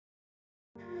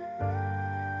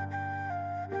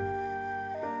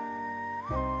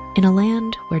In a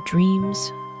land where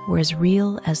dreams were as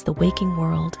real as the waking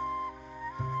world,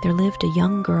 there lived a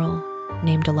young girl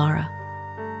named Alara.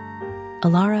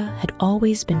 Alara had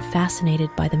always been fascinated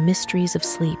by the mysteries of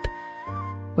sleep,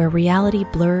 where reality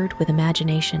blurred with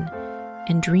imagination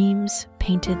and dreams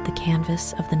painted the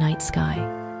canvas of the night sky.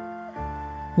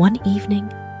 One evening,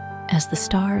 as the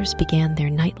stars began their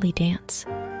nightly dance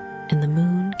and the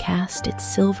moon cast its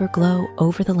silver glow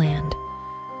over the land,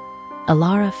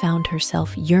 Alara found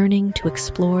herself yearning to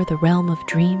explore the realm of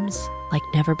dreams like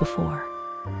never before.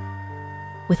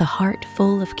 With a heart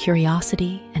full of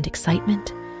curiosity and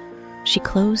excitement, she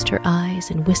closed her eyes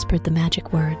and whispered the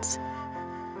magic words,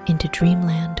 "Into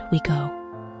Dreamland we go."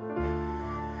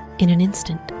 In an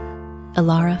instant,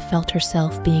 Alara felt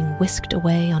herself being whisked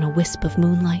away on a wisp of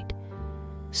moonlight,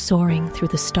 soaring through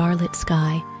the starlit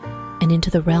sky and into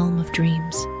the realm of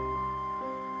dreams.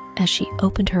 As she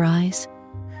opened her eyes,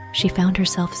 she found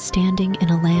herself standing in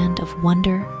a land of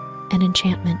wonder and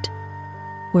enchantment,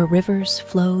 where rivers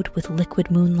flowed with liquid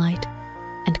moonlight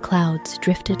and clouds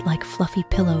drifted like fluffy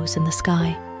pillows in the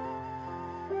sky.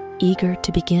 Eager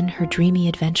to begin her dreamy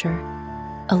adventure,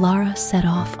 Alara set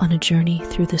off on a journey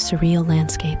through the surreal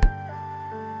landscape,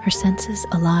 her senses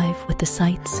alive with the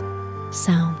sights,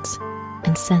 sounds,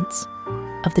 and scents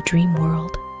of the dream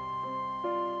world.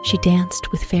 She danced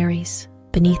with fairies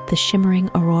beneath the shimmering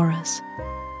auroras,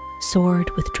 soared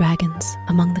with dragons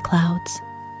among the clouds,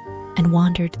 and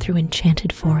wandered through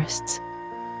enchanted forests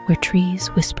where trees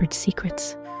whispered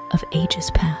secrets of ages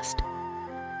past.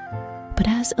 But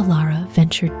as Alara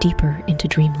ventured deeper into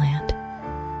Dreamland,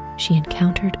 she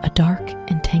encountered a dark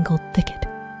and tangled thicket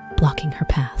blocking her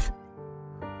path.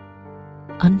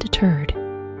 Undeterred,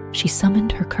 she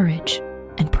summoned her courage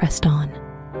and pressed on,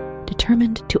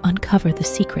 determined to uncover the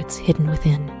secrets hidden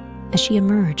within. As she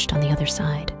emerged on the other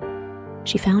side,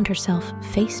 she found herself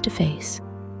face to face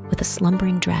with a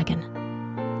slumbering dragon,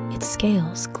 its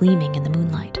scales gleaming in the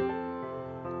moonlight.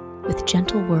 With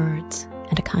gentle words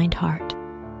and a kind heart,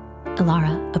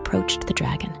 Alara approached the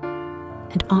dragon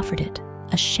and offered it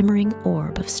a shimmering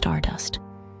orb of stardust.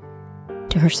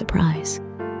 To her surprise,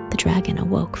 the dragon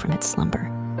awoke from its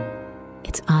slumber,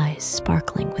 its eyes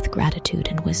sparkling with gratitude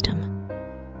and wisdom.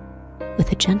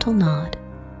 With a gentle nod,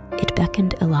 it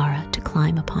beckoned Alara to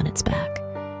climb upon its back,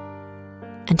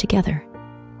 and together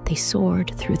they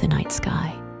soared through the night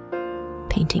sky,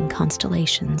 painting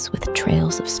constellations with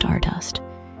trails of stardust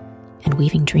and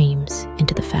weaving dreams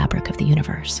into the fabric of the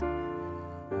universe.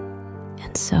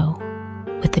 And so,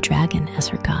 with the dragon as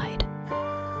her guide,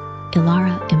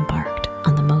 Alara embarked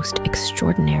on the most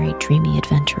extraordinary dreamy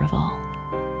adventure of all,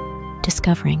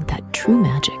 discovering that true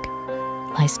magic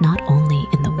lies not only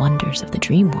in the wonders of the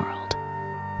dream world,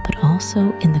 but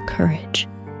also in the courage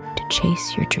to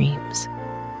chase your dreams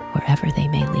wherever they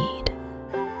may lead.